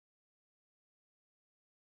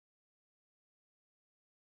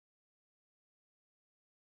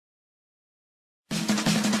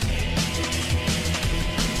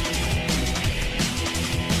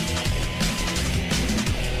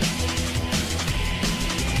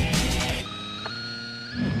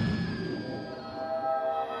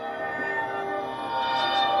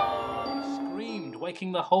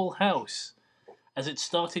shaking the whole house as it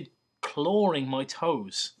started clawing my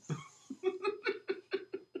toes.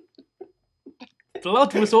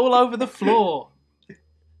 Blood was all over the floor.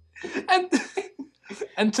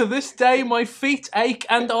 And to this day, my feet ache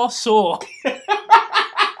and are sore.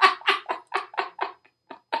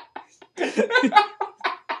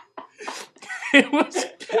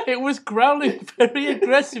 It was growling very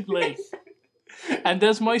aggressively. And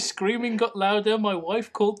as my screaming got louder, my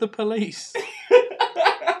wife called the police.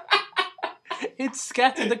 It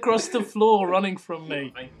scattered across the floor, running from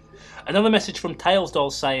me. Another message from Tails Doll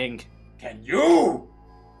saying, "Can you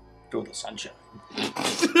feel the sunshine?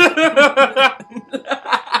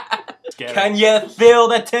 Can you feel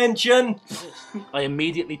the tension?" I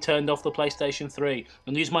immediately turned off the PlayStation 3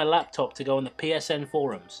 and used my laptop to go on the PSN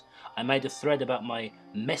forums. I made a thread about my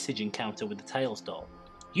message encounter with the Tails Doll.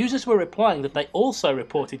 Users were replying that they also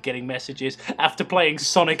reported getting messages after playing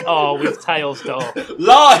Sonic R with Tails Doll.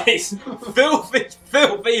 Lies!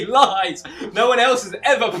 Filthy lies! No one else has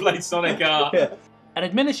ever played Sonic R. Yeah. An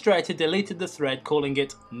administrator deleted the thread, calling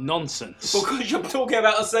it nonsense. Well, because you're talking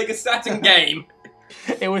about a Sega Saturn game.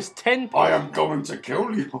 It was 10... I am going to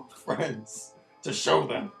kill your friends to show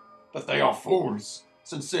them that they are fools.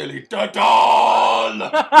 Sincerely, the doll!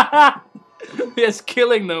 Yes,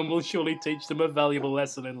 killing them will surely teach them a valuable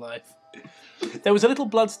lesson in life. There was a little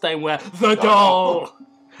bloodstain where the doll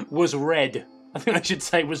was red. I think I should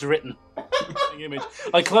say was written. Image.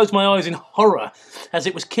 I closed my eyes in horror as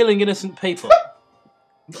it was killing innocent people.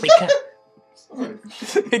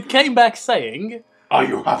 It came back saying, "Are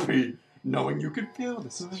you happy knowing you can feel the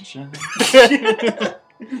sunshine?"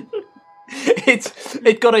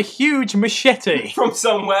 It got a huge machete from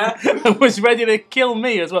somewhere and was ready to kill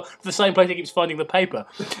me as well. The same place it keeps finding the paper.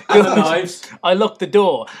 And the knives. I locked the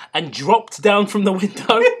door and dropped down from the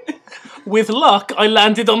window. With luck, I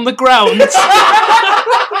landed on the ground.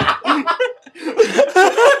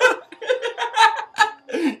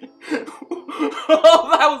 Oh,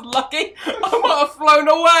 that was lucky. I might have flown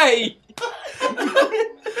away.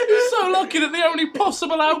 You're so lucky that the only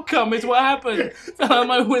possible outcome is what happened. Fell out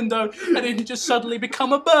my window and didn't just suddenly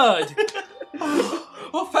become a bird.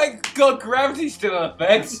 Oh, thank God gravity's still in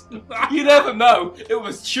effect. You never know. It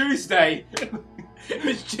was Tuesday.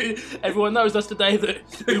 Everyone knows that's the day that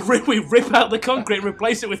we rip out the concrete and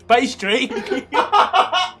replace it with pastry.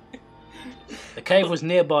 The cave was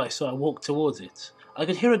nearby, so I walked towards it. I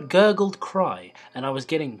could hear a gurgled cry, and I was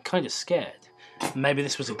getting kind of scared. Maybe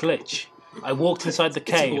this was a glitch. I walked inside the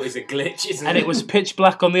cave. It's always a glitch, isn't it? And it was pitch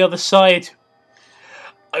black on the other side.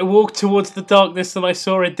 I walked towards the darkness and I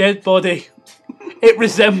saw a dead body. It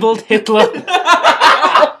resembled Hitler.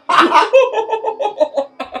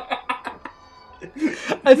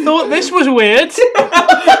 I thought this was weird.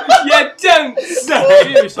 Yeah, don't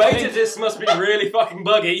say. Beta discs must be really fucking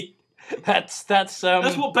buggy. That's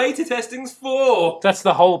what beta testing's for. That's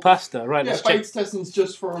the whole pasta, right? Yeah, beta testing's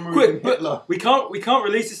just for removing Quick, Hitler. We can't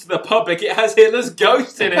release this to the public. It has Hitler's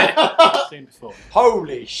ghost in it. Seen before.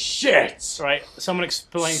 Holy shit! Right, someone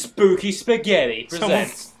explain. Spooky spaghetti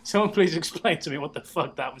presents. Someone please explain to me what the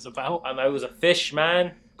fuck that was about. I know it was a fish,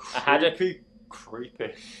 man. Creepy.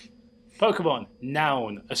 Pokemon,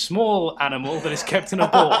 noun, a small animal that is kept in a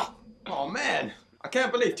ball. Oh man, I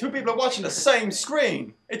can't believe two people are watching the same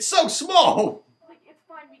screen. It's so small. It's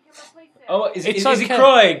fine, we can replace it. Oh, is he okay.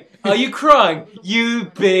 crying? Are you crying?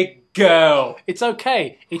 You big girl. It's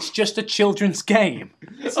okay. It's just a children's game.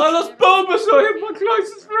 I lost Bulbasaur, my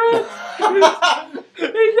closest friend. He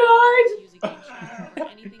died.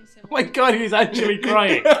 Oh my god, he's actually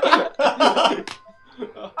crying. Are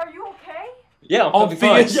you okay? Yeah, I'm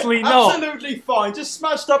obviously not. Absolutely fine. Just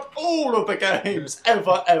smashed up all of the games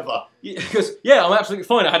ever. Because I'm absolutely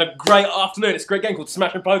fine. I had a great afternoon. It's a great game called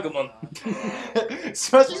Smashing Pokemon.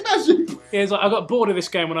 Smashing. Yeah, it's like, I got bored of this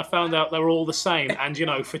game when I found out they were all the same, and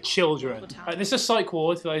for children. Right, this is a psych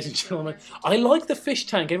ward, ladies and gentlemen. I like the fish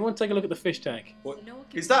tank. Everyone take a look at the fish tank. What?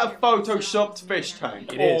 Is that a photoshopped fish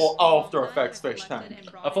tank? It or is. After Effects fish tank?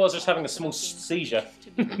 I thought I was just having a small seizure.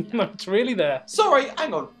 No, it's really there. Sorry,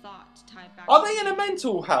 hang on. Are they in a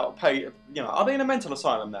mental are they in a mental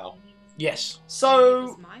asylum now? Yes.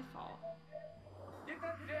 So My fault.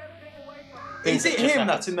 is it him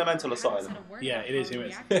that's in the mental asylum? Yeah, it is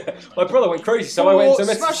him. My brother went crazy, so I went to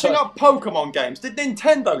mental smashing asylum. up Pokemon games. Did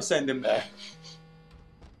Nintendo send him there?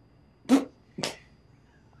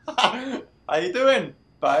 How you doing,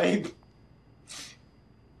 babe?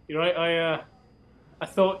 You're right, I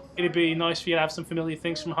thought it'd be nice for you to have some familiar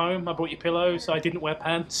things from home. I brought you pillows, so I didn't wear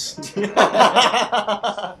pants. Babe,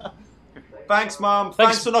 Thanks, Mum.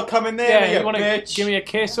 Thanks for not coming near me, you want to bitch. give me a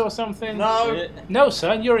kiss or something? No. No,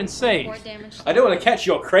 son, you're insane. More damage. I don't want to catch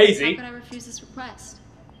you crazy. How could I refuse this request?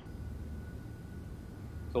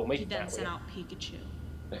 Cool, make He it then that sent way. out Pikachu.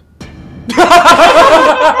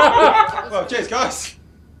 Well, cheers, guys.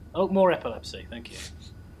 Oh, more epilepsy, thank you.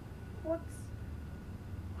 What's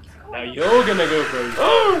Now going on? you're gonna go crazy.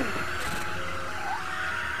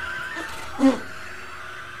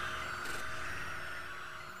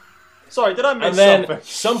 Sorry, did I miss And then something?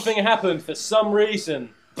 something happened for some reason.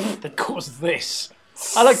 That caused this.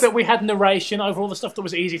 I like that we had narration over all the stuff that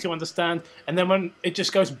was easy to understand, and then when it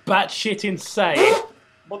just goes batshit insane.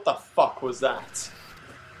 What the fuck was that?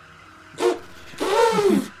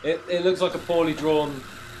 It looks like a poorly drawn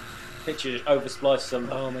picture overspliced some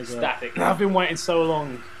static. I've been waiting so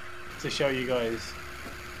long to show you guys,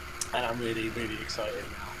 and I'm really, really excited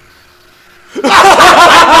now.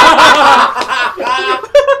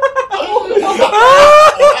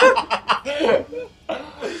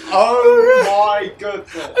 Oh my goodness.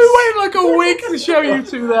 I waited like a week to show you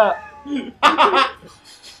two that.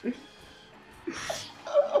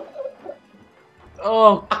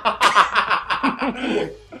 Oh.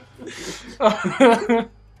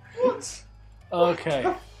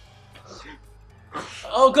 Okay.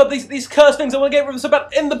 Oh god, these cursed things! I want to get rid of them so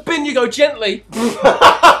bad. In the bin you go, gently.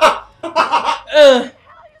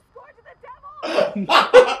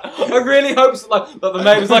 I really hope so, that the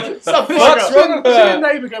neighbour's like, the fuck's wrong with See her? the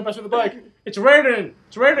neighbour go back to the bike. It's raining,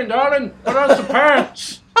 darling. Put on some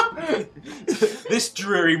pants. This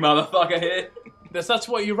dreary motherfucker here. That's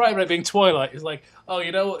what you're right about being Twilight. It's like, oh,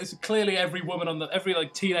 you know what? It's clearly every woman every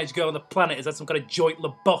teenage girl on the planet has had some kind of joint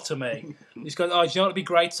lobotomy. He's going, oh, do you know what would be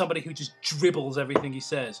great? Somebody who just dribbles everything he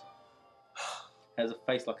says. Has a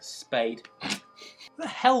face like a spade. Where the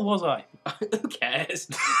hell was I? Who cares?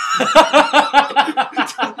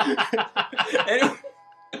 Anyway,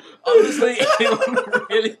 honestly, anyone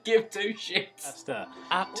really give two shits?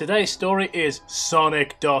 Today's story is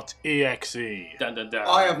Sonic.exe. Dun, dun, dun.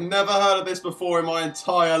 I have never heard of this before in my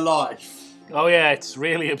entire life. Oh yeah, it's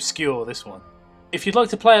really obscure, this one. If you'd like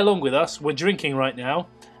to play along with us, we're drinking right now,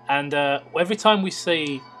 and every time we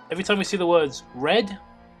see the words red,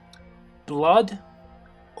 blood,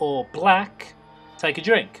 or black, take a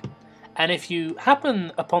drink. And if you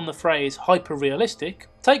happen upon the phrase hyper-realistic,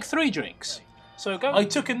 take 3 drinks. So go. I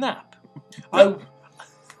took a nap. I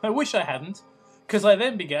wish I hadn't, because I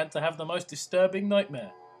then began to have the most disturbing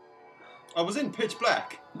nightmare. I was in pitch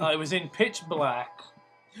black. I was in pitch black.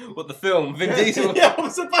 What, the film? Vin Diesel? Yeah, I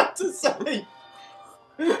was about to say.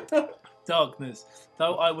 Darkness.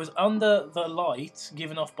 Though I was under the light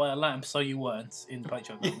given off by a lamp, so you weren't, in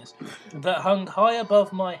Patreon darkness, that hung high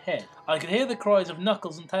above my head. I could hear the cries of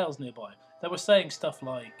Knuckles and Tails nearby. They were saying stuff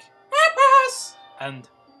like, Papas! and,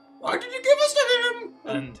 Why did you give us to him?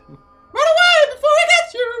 and, Run away before he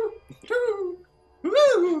gets you!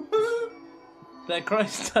 their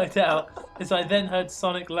cries died out as I then heard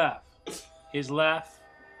Sonic laugh. His laugh,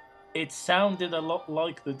 it sounded a lot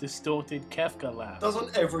like the distorted Kefka laugh.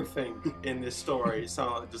 Doesn't everything in this story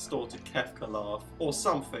sound like a distorted Kefka laugh? Or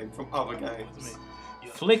something from other games?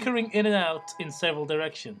 Flickering in and out in several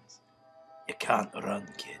directions. You can't run,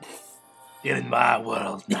 kid. You're in my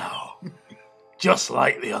world now. Just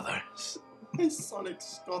like the others. Is Sonic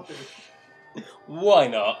Scottish? Why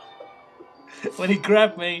not? When he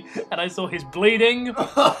grabbed me and I saw his bleeding,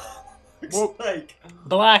 Snake.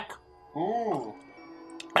 black Ooh.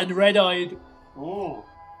 and red-eyed, Ooh.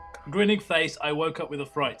 grinning face, I woke up with a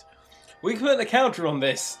fright. We can put the counter on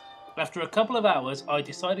this. After a couple of hours, I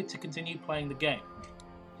decided to continue playing the game.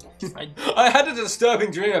 I had a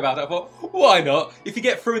disturbing dream about it. I thought, why not? If you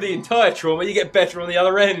get through the entire trauma, you get better on the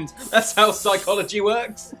other end. That's how psychology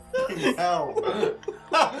works. Hell.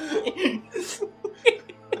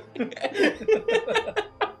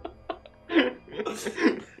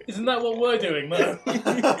 Isn't that what we're doing, man?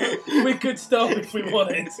 We could stop if we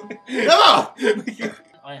wanted. Ah!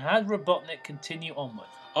 I had Robotnik continue onward.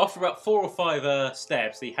 After about 4 or 5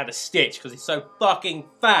 steps, he had a stitch because he's so fucking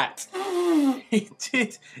fat. He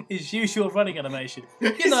did his usual running animation.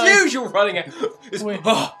 You His know, usual running out. It's, When-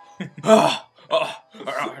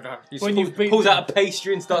 he When you've beaten pulls him. out a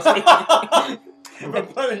pastry and starts eating.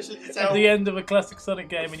 at the end of a classic Sonic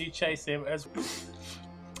game, and you chase him as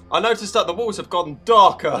I noticed that the walls have gotten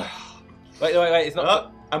darker. Wait, it's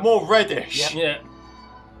not. And more reddish. Yeah.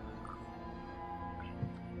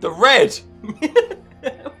 The red!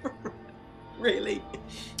 Really?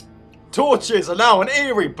 Torches are now an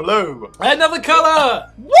eerie blue. another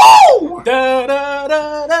colour. Woo! Da, da,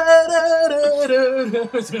 da, da, da, da,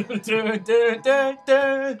 da, da, da,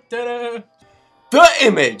 da, da, da. The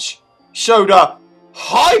image showed a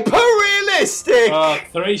hyper-realistic...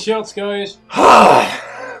 3 shots, guys.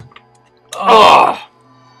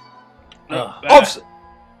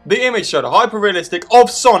 The image showed a hyper-realistic of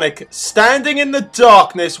Sonic standing in the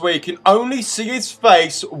darkness where you can only see his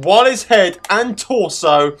face while his head and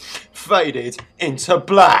torso faded into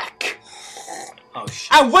black. Oh,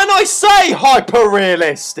 shit. And when I say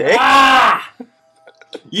hyper-realistic...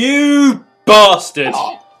 You bastard!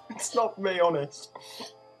 It's not me, honest.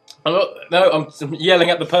 I'm yelling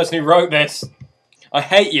at the person who wrote this. I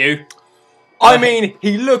hate you. I mean,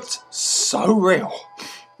 he looked so real.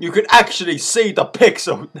 You could actually see the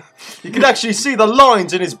pixel. You could actually see the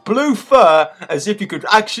lines in his blue fur as if you could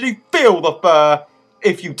actually feel the fur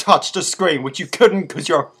if you touched the screen, which you couldn't because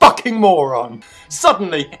you're a fucking moron.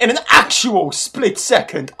 Suddenly, in an actual split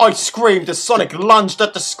second, I screamed as Sonic lunged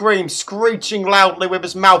at the screen, screeching loudly with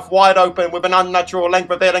his mouth wide open with an unnatural length,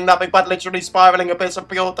 revealing nothing but literally spiraling abyss of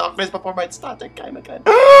pure darkness before Red Static came again.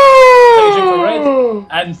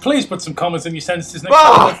 And please put some comments in your sentences next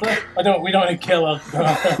time. We don't want to kill our...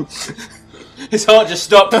 His heart just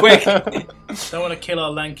stopped quick. Don't want to kill our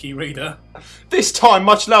lanky reader. This time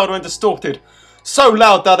much louder and distorted. So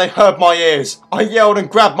loud that they heard my ears. I yelled and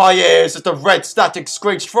grabbed my ears as the red static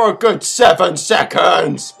screeched for a good 7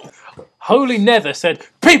 seconds. Holy Nether said,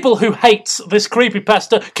 people who hates this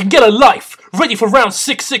creepypasta can get a life. Ready for round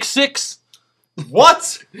 666?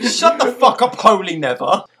 What? Shut the fuck up, Holy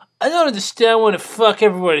Nether. I don't understand why the fuck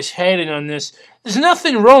everybody's hating on this. There's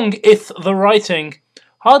nothing wrong with the writing.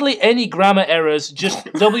 Hardly any grammar errors, just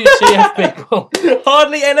WTF people.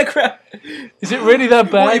 Hardly any crap. Is it really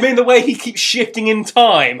that bad? What, you mean the way he keeps shifting in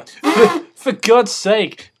time? For God's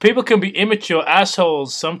sake, people can be immature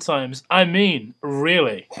assholes sometimes. I mean,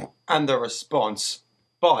 really. And the response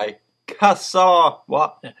by Kassar.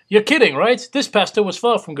 What? You're kidding, right? This pasta was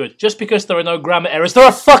far from good. Just because there are no grammar errors, there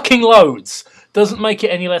are fucking loads. Doesn't make it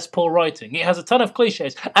any less poor writing. It has a ton of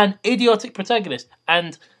cliches, an idiotic protagonist,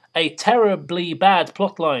 and a terribly bad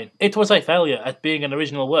plotline. It was a failure at being an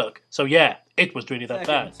original work. So yeah, it was really that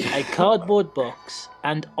bad. A cardboard box,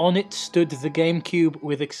 and on it stood the GameCube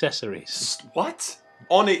with accessories. What?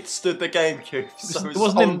 On it stood the GameCube, so it It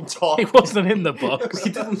was on top. It wasn't in the box. He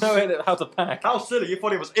didn't know how to pack. How silly, you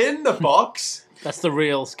thought it was in the box? That's the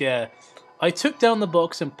real scare. I took down the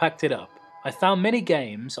box and packed it up. I found many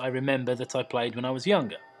games I remember that I played when I was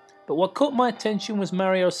younger, but what caught my attention was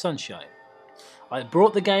Mario Sunshine. I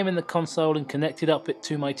brought the game in the console and connected up it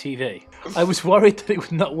to my TV. I was worried that it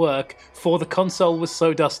would not work, for the console was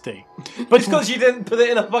so dusty. But It's because you didn't put it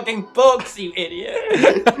in a fucking box, you idiot.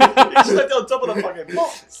 It stood on top of the fucking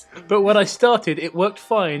box. But when I started, it worked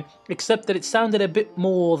fine, except that it sounded a bit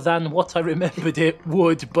more than what I remembered it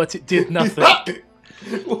would, but it did nothing.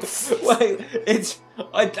 Wait,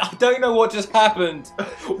 I don't know what just happened.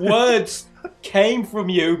 Words came from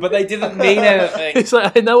you, but they didn't mean anything. It's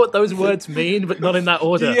like, I know what those words mean, but not in that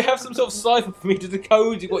order. Do you have some sort of cipher for me to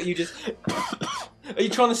decode what you just... Are you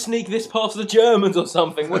trying to sneak this past the Germans or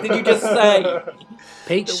something? What did you just say?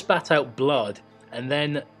 Peach spat out blood, and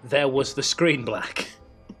then there was the screen black.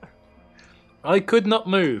 I could not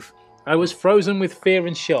move. I was frozen with fear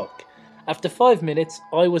and shock. After 5 minutes,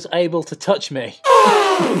 I was able to touch me.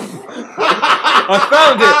 I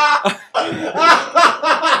found it!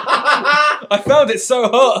 I found it so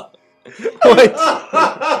hot! Wait.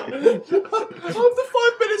 After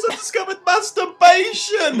 5 minutes, I discovered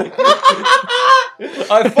masturbation.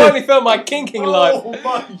 I finally found my kinking life. Oh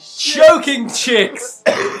my shit. Choking chicks!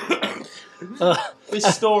 This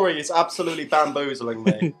story is absolutely bamboozling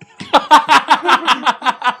me.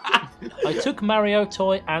 I took Mario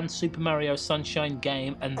toy and Super Mario Sunshine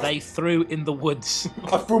game, and they threw in the woods.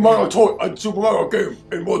 I threw Mario toy and Super Mario game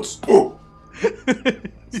in woods. Ooh.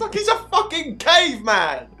 It's like he's a fucking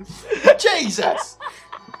caveman. Jesus.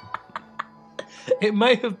 It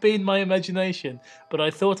may have been my imagination, but I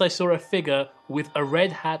thought I saw a figure with a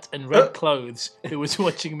red hat and red clothes who was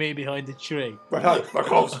watching me behind a tree. Red hat, red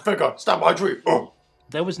clothes, figure, stand by tree. Oh.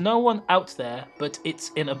 There was no one out there, but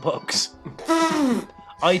it's in a box.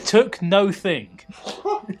 I took no thing.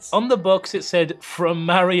 On the box it said, from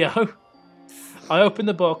Mario. I opened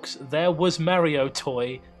the box, there was Mario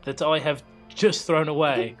toy that I have just thrown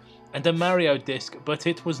away, and a Mario disc, but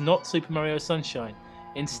it was not Super Mario Sunshine.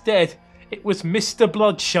 Instead, it was Mr.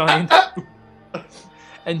 Bloodshine.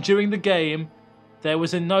 And during the game, there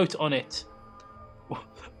was a note on it.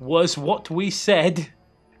 Was what we said,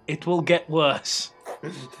 it will get worse.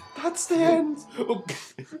 That's the end.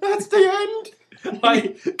 That's the end.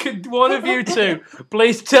 Could one of you two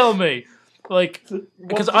please tell me, like,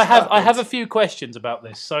 because I have a few questions about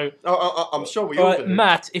this. So I'm sure we all do.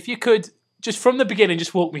 Matt, if you could Just from the beginning,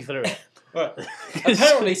 just walk me through it. Right.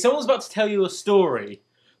 Apparently, someone's about to tell you a story,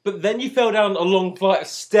 but then you fell down a long flight of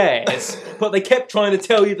stairs, but they kept trying to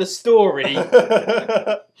tell you the story.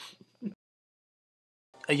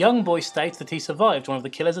 A young boy states that he survived one of the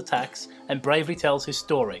killer's attacks and bravely tells his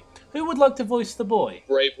story. Who would like to voice the boy?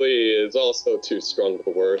 Bravely is also too strong of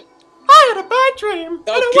a word. I had a bad dream, and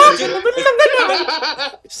I woke in the middle of the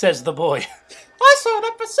night. Says the boy. I saw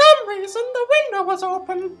that for some reason the window was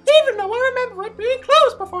open, even though I remember it being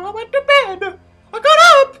closed before I went to bed. I got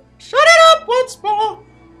up, shut it up once more.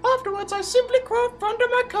 Afterwards, I simply crawled under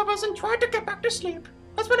my covers and tried to get back to sleep.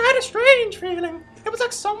 That's when I had a strange feeling. It was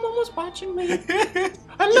like someone was watching me.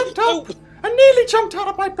 I looked up and nearly jumped out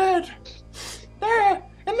of my bed. There, in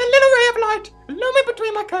the little ray of light, looming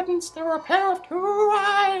between my curtains, there were a pair of 2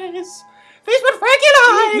 eyes. These were regular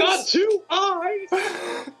eyes. Not 2 eyes.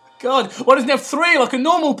 God, why doesn't he have 3 like a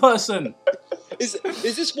normal person? Is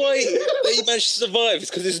this why he managed to survive?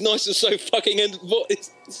 It's because his noise is so fucking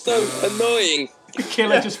it's so annoying. The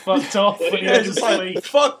killer just fucked off when he was asleep.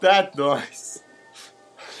 Fuck that noise.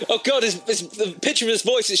 Oh God, the pitch of his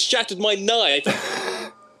voice has shattered my night. They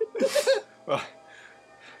were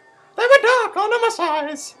dark, enormous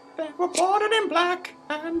eyes. They were bordered in black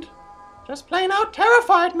and just plain out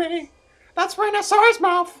terrified me. That's when I saw his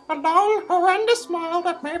mouth, a long, horrendous smile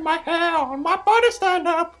that made my hair on my body stand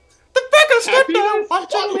up. The figure stood there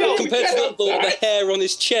watching me. Compared to the hair on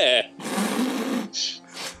his chair.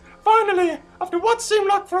 Finally, after what seemed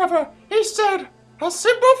like forever, he said a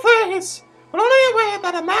simple phrase, but only a way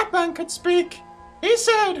that a madman could speak. He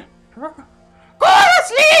said, "Go to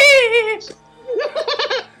sleep!"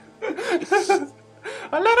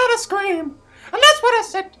 I let out a scream, and that's what I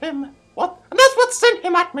said to him. And that's what sent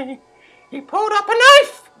him at me. He pulled up a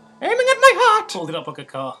knife, aiming at my heart. Pulled it up like a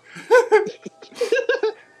car.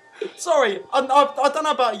 Sorry, I don't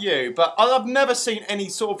know about you, but I've never seen any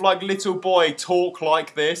sort of like little boy talk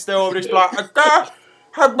like this. They're all just like,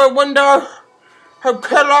 "Have my window, have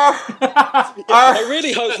killer." I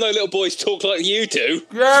really hope no little boys talk like you do.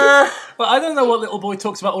 Yeah. But I don't know what little boy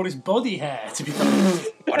talks about all his body hair, to be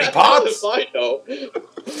honest. Body How parts. if I know?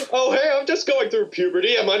 Oh, hey, I'm just going through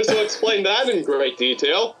puberty. I might as well explain that in great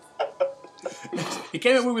detail. He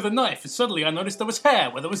came at me with a knife, and suddenly I noticed there was hair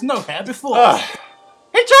where there was no hair before.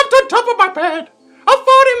 He jumped on top of my bed. I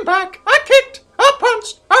fought him back. I kicked. I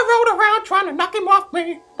punched. I rolled around trying to knock him off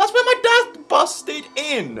me. That's when my dad busted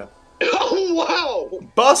in. Oh, wow!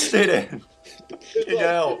 Busted in.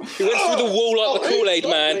 Hell. He went through the wall like the Kool-Aid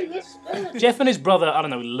man. Jeff and his brother, I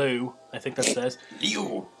don't know, Lou, I think that says,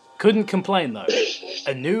 couldn't complain though.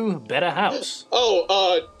 A new, better house.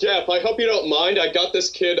 Oh, Jeff, I hope you don't mind. I got this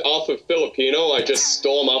kid off of Filipino. I just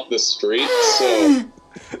stole him off the street, so...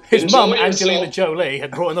 His mum, Enjoy Angelina yourself. Jolie,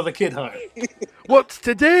 had brought another kid home. What's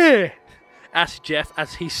today? Asked Jeff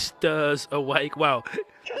as he stirs awake. Wow.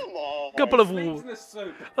 Couple of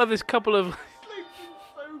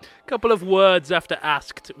words after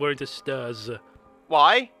asked were into stirs.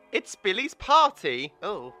 Why? It's Billy's party.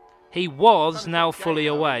 Oh. He was now fully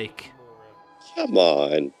awake. Come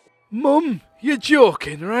on. Mum, you're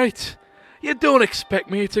joking, right? You don't expect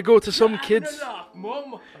me to go to some kid's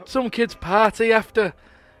party after...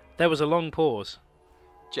 There was a long pause.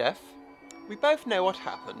 Jeff, we both know what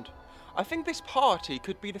happened. I think this party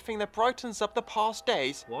could be the thing that brightens up the past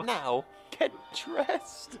days. What? Now, get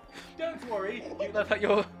dressed. Don't worry, you know that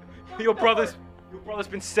your brother's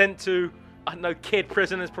been sent to, I don't know, kid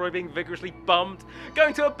prison, is probably being vigorously bummed.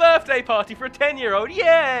 Going to a birthday party for a 10-year-old,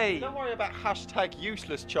 yay! Don't worry about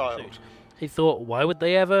 #useless child. He thought, why would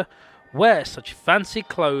they ever wear such fancy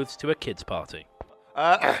clothes to a kid's party?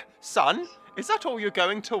 Son, is that all you're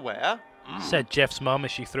going to wear? Said Jeff's mum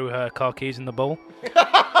as she threw her car keys in the bowl.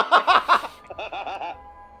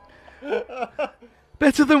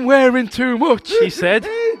 Better than wearing too much, he said.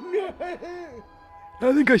 I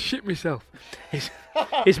think I shit myself.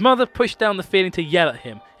 His mother pushed down the feeling to yell at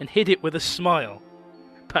him and hid it with a smile.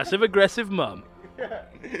 Passive-aggressive mum.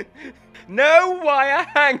 No wire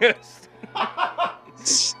hangers!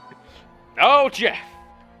 Oh, Jeff,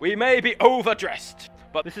 we may be overdressed,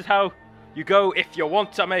 but this is how you go if you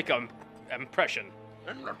want to make an impression.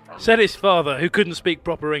 Said his father, who couldn't speak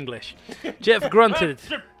proper English. Jeff grunted.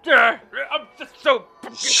 I'm just so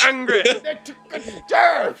fucking angry.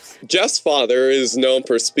 Jeff's father is known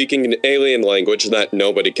for speaking an alien language that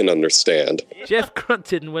nobody can understand. Jeff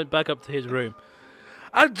grunted and went back up to his room.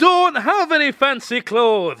 I don't have any fancy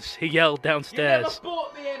clothes, he yelled downstairs. You never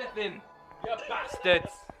bought me anything, you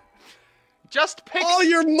bastards. Just pick... All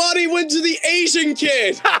your money went to the Asian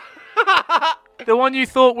kid! The one you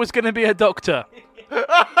thought was going to be a doctor.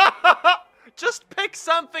 Just pick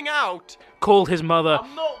something out. Called his mother.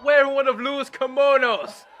 I'm not wearing one of Lou's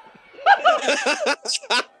kimonos.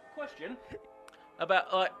 Question.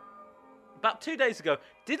 About 2 days ago,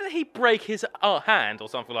 didn't he break his hand or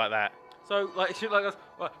something like that? So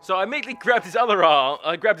so I immediately grabbed his other arm.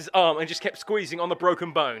 I grabbed his arm and just kept squeezing on the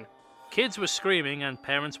broken bone. Kids were screaming and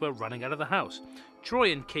parents were running out of the house.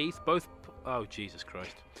 Troy and Keith both... Oh, Jesus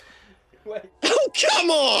Christ. Oh,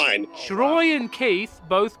 come on! Troy and Keith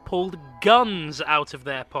both pulled guns out of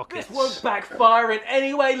their pockets. This won't backfire in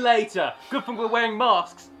any way later. Good thing we're wearing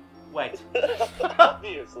masks. Wait.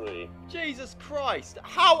 Obviously. Jesus Christ.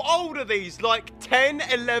 How old are these? Like 10,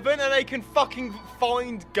 11, and they can fucking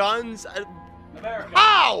find guns? America.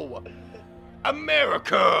 How?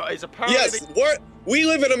 America is apparently... Yes, we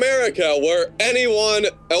live in America where anyone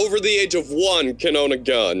over the age of 1 can own a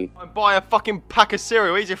gun. And buy a fucking pack of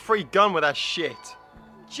cereal. Here's your free gun with that shit.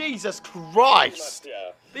 Jesus Christ.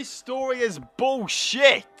 Yeah. This story is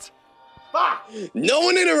bullshit. Fuck. No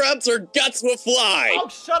one interrupts or guts will fly. Oh,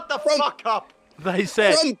 shut the fuck up. They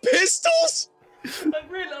said... From pistols?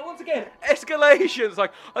 Like, really, once again, escalations.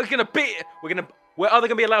 Like, we're either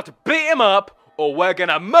gonna be allowed to beat him up, or we're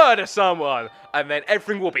gonna murder someone, and then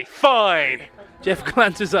everything will be fine. Jeff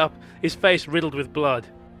glances up, his face riddled with blood.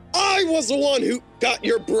 I was the one who got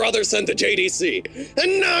your brother sent to JDC,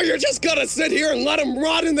 and now you're just gonna sit here and let him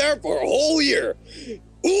rot in there for a whole year.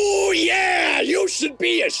 Ooh, yeah, you should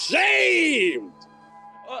be ashamed.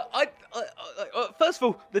 First of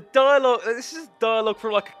all, the dialogue. This is dialogue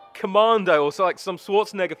from like Commando or so, like some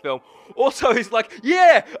Schwarzenegger film. Also, he's like,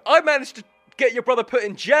 yeah, I managed to get your brother put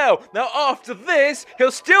in jail. Now after this,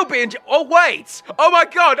 he'll still be in jail. Oh wait! Oh my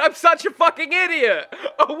God, I'm such a fucking idiot!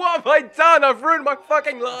 Oh, what have I done? I've ruined my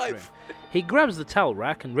fucking life. He grabs the towel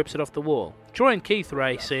rack and rips it off the wall. Troy and Keith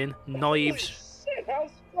race in, knives. Shit, how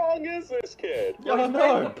strong is this kid? Well, he's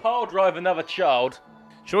made the pile drive another child.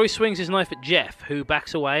 Troy swings his knife at Jeff, who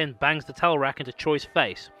backs away and bangs the towel rack into Troy's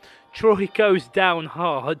face. Troy goes down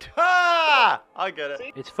hard. Ah! I get it.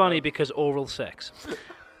 It's funny because oral sex.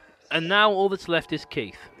 And now all that's left is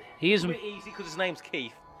Keith. He is It's a bit easy because his name's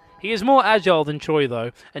Keith. He is more agile than Troy,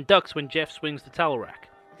 though, and ducks when Jeff swings the towel rack.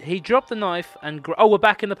 He dropped the knife and... Oh, we're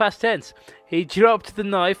back in the past tense. He dropped the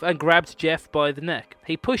knife and grabbed Jeff by the neck.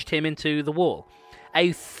 He pushed him into the wall.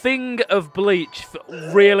 A thing of bleach.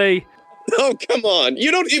 Really? Oh, come on. You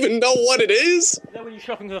don't even know what it is? You know when you're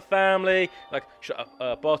shopping for the family, like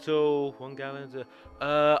a bottle, 1 gallon.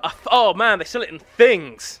 Oh man, they sell it in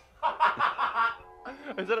things.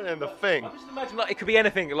 Is that in the thing? I just imagine like it could be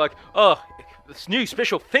anything. Like this new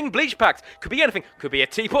special thing bleach packs. Could be anything. Could be a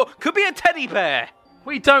teapot. Could be a teddy bear.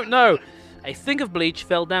 We don't know. A thing of bleach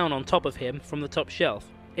fell down on top of him from the top shelf.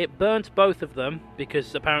 It burnt both of them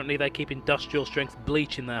because apparently they keep industrial strength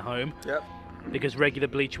bleach in their home. Yep. Because regular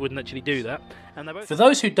bleach wouldn't actually do that. And they both... For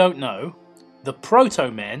those who don't know, the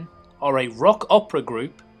Proto-Men are a rock opera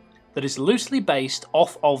group that is loosely based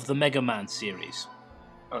off of the Mega Man series.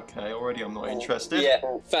 Okay, already I'm not interested. Yeah,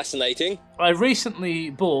 fascinating. I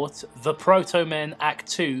recently bought the Proto-Men Act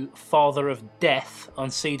 2 Father of Death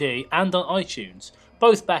on CD and on iTunes,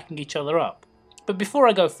 both backing each other up. But before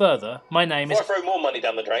I go further, my name is... Before I throw more money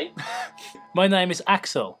down the drain. My name is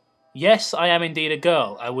Axel. Yes, I am indeed a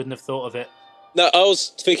girl. I wouldn't have thought of it. No, I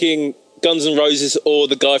was thinking Guns N' Roses or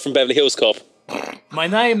the guy from Beverly Hills Cop. My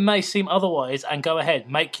name may seem otherwise, and go ahead,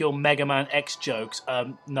 make your Mega Man X jokes.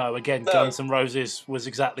 No, Guns N' Roses was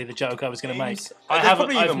exactly the joke I was going to make.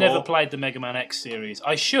 I've never played the Mega Man X series.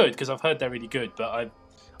 I should, because I've heard they're really good, but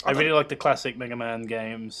I really like the classic Mega Man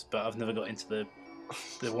games, but I've never got into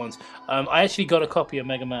the ones. I actually got a copy of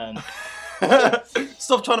Mega Man.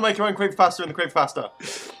 Stop trying to make your own creepypasta in the creepypasta.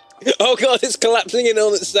 Oh god, it's collapsing in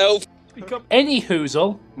on itself. Any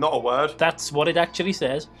hoozle. Not a word. That's what it actually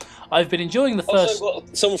says. I've been enjoying the first... Also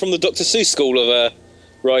got someone from the Dr. Seuss school of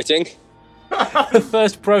writing. The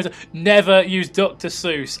first proto... Never use Dr.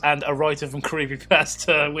 Seuss and a writer from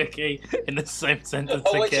Creepypasta Wiki in the same sentence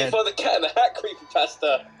I'm waiting again. for the Cat in the Hat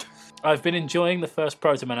creepypasta. I've been enjoying the first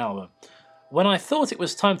Proto Man album. When I thought it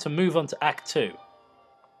was time to move on to Act 2...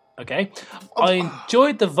 Okay? I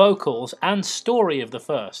enjoyed the vocals and story of the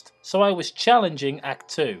first, so I was challenging Act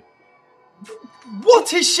 2.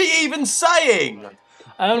 What is she even saying?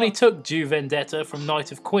 I only took Due Vendetta from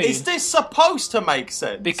Night of Queen. Is this supposed to make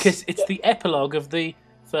sense? Because it's the epilogue of the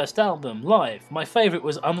first album, live. My favourite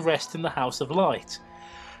was Unrest in the House of Light.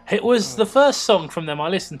 It was the first song from them I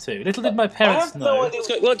listened to. Little did my parents know. No idea what's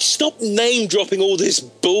going on. Like, stop name dropping all this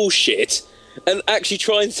bullshit and actually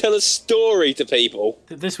try and tell a story to people.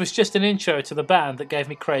 This was just an intro to the band that gave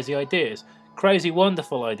me crazy ideas. Crazy,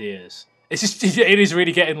 wonderful ideas. It is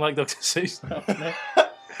really getting like Dr. Seuss now, isn't it?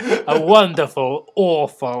 A wonderful,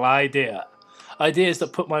 awful idea. Ideas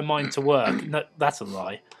that put my mind to work. No, that's a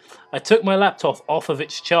lie. I took my laptop off of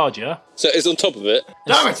its charger. So it's on top of it.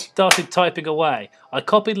 Damn it! Started typing away. I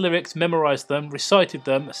copied lyrics, memorised them, recited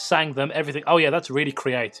them, sang them, everything. Oh yeah, that's really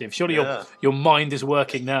creative. Surely your mind is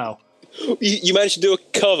working now. You managed to do a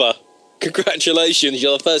cover. Congratulations,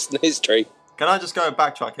 you're the first in history. Can I just go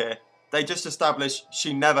backtrack here? They just established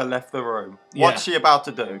she never left the room. Yeah. What's she about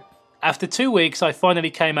to do? After 2 weeks, I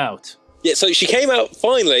finally came out. Yeah, so she came out,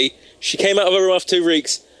 finally. She came out of her room after 2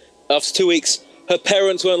 weeks. After 2 weeks, her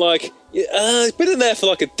parents weren't like, it's been in there for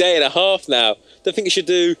like a day and a half now. Don't think you should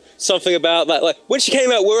do something about that. Like, when she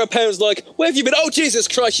came out, were her parents like, where have you been? Oh, Jesus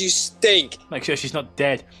Christ, you stink. Make sure she's not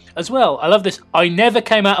dead. As well, I love this. I never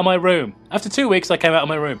came out of my room. After 2 weeks, I came out of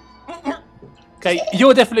my room. Okay,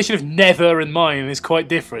 your definition of never and mine is quite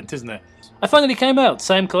different, isn't it? I finally came out.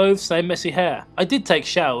 Same clothes, same messy hair. I did take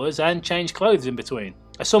showers and change clothes in between.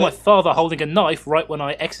 I saw my father holding a knife right when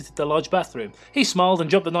I exited the large bathroom. He smiled and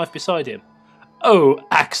dropped the knife beside him. Oh,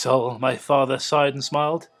 Axel, my father sighed and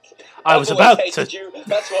smiled. That's why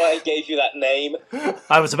I gave you that name.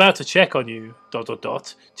 I was about to check on you, ...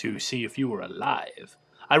 to see if you were alive.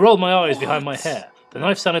 I rolled my eyes behind my hair. The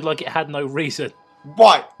knife sounded like it had no reason.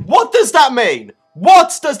 Right, what does that mean?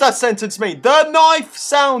 What does that sentence mean? The knife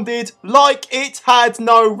sounded like it had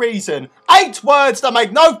no reason. 8 words that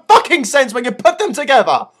make no fucking sense when you put them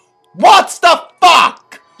together. What the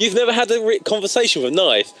fuck? You've never had a conversation with a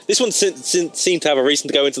knife. This one seemed to have a reason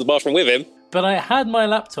to go into the bathroom with him. But I had my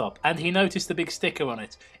laptop, and he noticed the big sticker on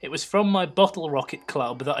it. It was from my bottle rocket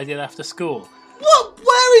club that I did after school. What?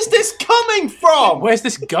 Where is this coming from? Where's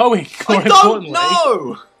this going? More I don't importantly?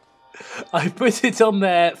 know. I put it on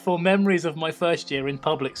there for memories of my first year in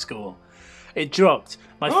public school. It dropped.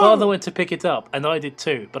 My father went to pick it up, and I did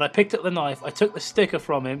too. But I picked up the knife, I took the sticker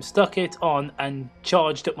from him, stuck it on, and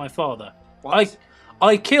charged at my father. What?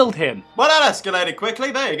 I killed him. Well, that escalated quickly.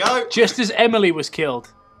 There you go. Just as Emily was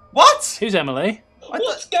killed. What? Who's Emily?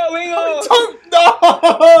 What's going on? I don't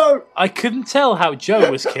know. I couldn't tell how Joe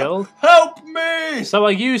was killed. Help me. So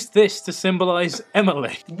I used this to symbolise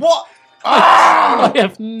Emily. What? I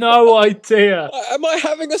have no idea. Am I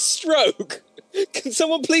having a stroke? Can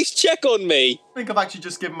someone please check on me? I think I've actually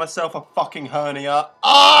just given myself a fucking hernia.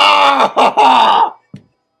 Ah!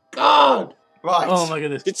 God! Right. Oh my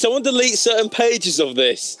goodness. Did someone delete certain pages of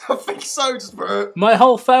this? I think so, just for it. My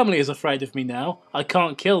whole family is afraid of me now. I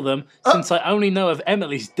can't kill them, since I only know of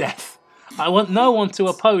Emily's death. I want no one to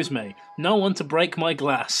oppose me. No one to break my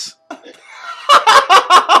glass.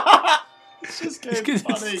 It's just getting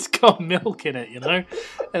funny. It's got milk in it, you know?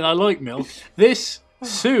 And I like milk. This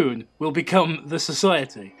soon will become the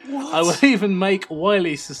society. What? I will even make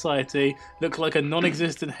Wiley's society look like a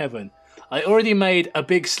non-existent heaven. I already made a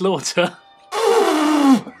big slaughter.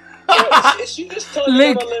 Is she just typing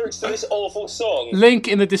down the lyrics to this awful song? Link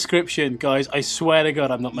in the description, guys. I swear to God,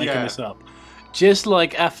 I'm not making this up. Just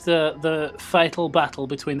like after the fatal battle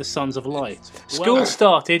between the Sons of Light. School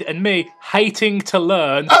started and me hating to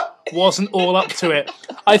learn wasn't all up to it.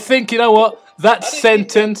 I think, you know what? That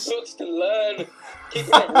sentence...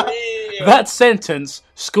 That sentence,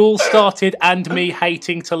 school started and me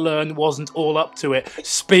hating to learn wasn't all up to it,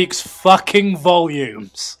 speaks fucking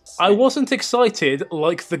volumes. I wasn't excited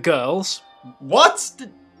like the girls. What?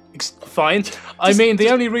 Fine. I mean, the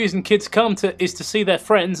only reason kids come to is to see their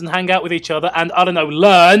friends and hang out with each other and, I don't know,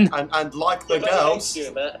 learn. And like the girls.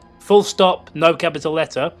 Full stop, no capital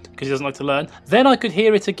letter, because he doesn't like to learn. Then I could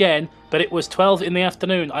hear it again, but it was 12 in the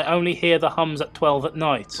afternoon. I only hear the hums at 12 at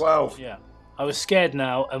night. 12. Yeah. I was scared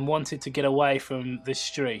now and wanted to get away from this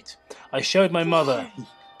street. I showed my mother,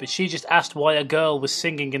 but she just asked why a girl was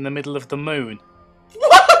singing in the middle of the moon.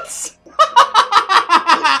 What?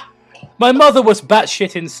 My mother was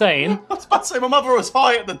batshit insane. I was about to say, my mother was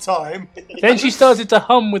high at the time. Then she started to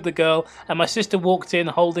hum with the girl, and my sister walked in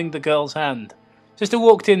holding the girl's hand. Sister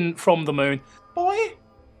walked in from the moon. Boy,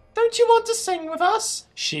 don't you want to sing with us?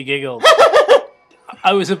 She giggled.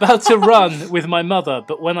 I was about to run with my mother,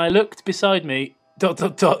 but when I looked beside me, ...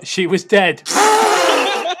 she was dead.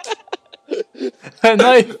 Her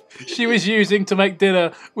knife she was using to make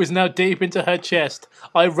dinner was now deep into her chest.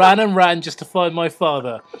 I ran and ran just to find my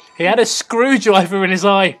father. He had a screwdriver in his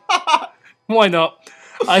eye. Why not?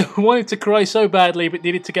 I wanted to cry so badly, but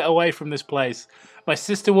needed to get away from this place. My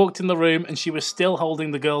sister walked in the room, and she was still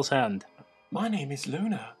holding the girl's hand. My name is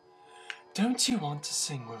Luna. Don't you want to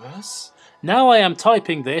sing with us? Now I am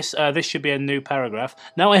typing this. This should be a new paragraph.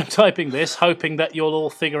 Now I am typing this, hoping that you'll all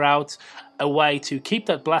figure out a way to keep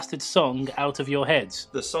that blasted song out of your heads.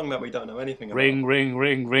 The song that we don't know anything about. Ring, ring,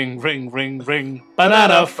 ring, ring, ring, ring, ring.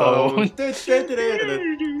 Banana phone.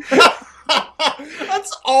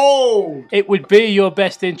 That's old. It would be your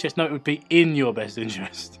best interest. No, it would be in your best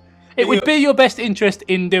interest. It would be your best interest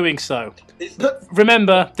in doing so.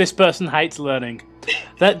 Remember, this person hates learning.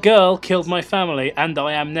 That girl killed my family, and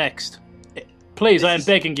I am next. Please, I am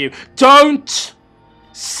begging you, don't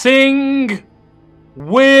sing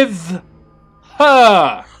with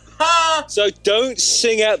her. So don't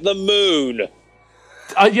sing at the moon.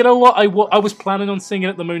 You know what? I was planning on singing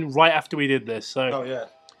at the moon right after we did this. So, Oh yeah.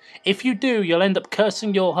 if you do, you'll end up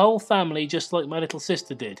cursing your whole family just like my little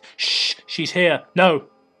sister did. Shh, she's here. No.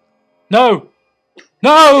 No.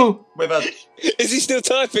 No. With a Is he still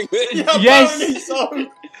typing this? Yes. Song.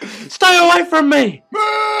 Stay away from me.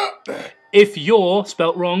 If you're,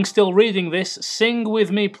 spelt wrong, still reading this, sing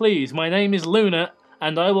with me, please. My name is Luna,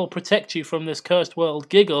 and I will protect you from this cursed world.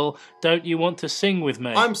 Giggle, don't you want to sing with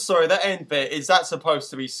me? I'm sorry, that end bit, is that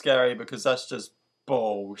supposed to be scary? Because that's just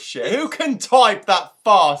bullshit. Who can type that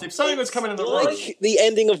fast? If something was coming in the room... Like the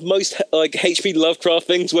ending of most like H.P. Lovecraft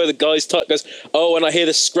things where the guy's type goes, oh, and I hear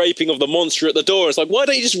the scraping of the monster at the door. It's like, why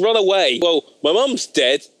don't you just run away? Well, my mum's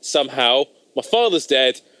dead, somehow. My father's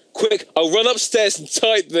dead. Quick, I'll run upstairs and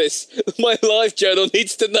type this. My life journal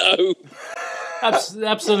needs to know.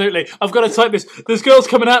 Absolutely. I've got to type this. This girl's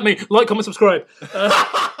coming at me. Like, comment, subscribe.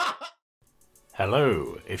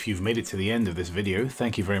 Hello. If you've made it to the end of this video,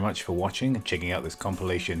 thank you very much for watching and checking out this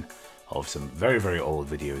compilation of some very, very old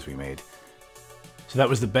videos we made. So that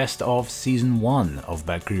was the best of Season 1 of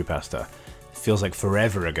Bad Creepypasta. It feels like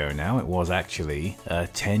forever ago now. It was actually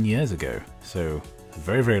 10 years ago. So a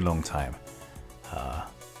very, very long time.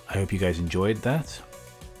 I hope you guys enjoyed that.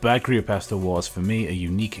 Bad Creepypasta was, for me, a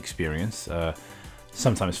unique experience.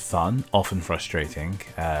 Sometimes fun, often frustrating,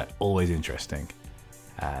 always interesting.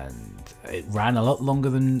 And it ran a lot longer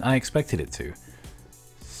than I expected it to.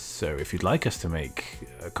 So if you'd like us to make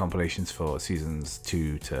compilations for seasons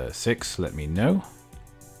 2 to 6, let me know.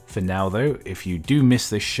 For now though, if you do miss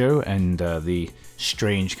this show and the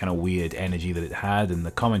strange kind of weird energy that it had and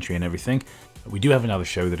the commentary and everything, we do have another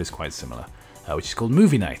show that is quite similar. Which is called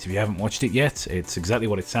Movie Night. If you haven't watched it yet, it's exactly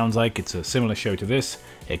what it sounds like. It's a similar show to this,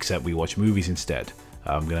 except we watch movies instead.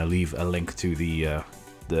 I'm going to leave a link to the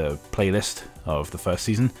playlist of the first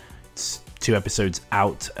season. It's 2 episodes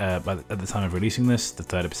out at the time of releasing this. The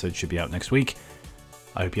 3rd episode should be out next week.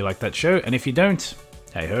 I hope you like that show, and if you don't,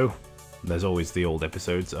 hey ho, there's always the old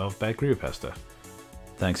episodes of Bad Creepypasta.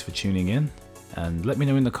 Thanks for tuning in, and let me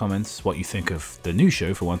know in the comments what you think of the new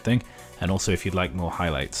show for one thing, and also if you'd like more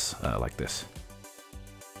highlights like this.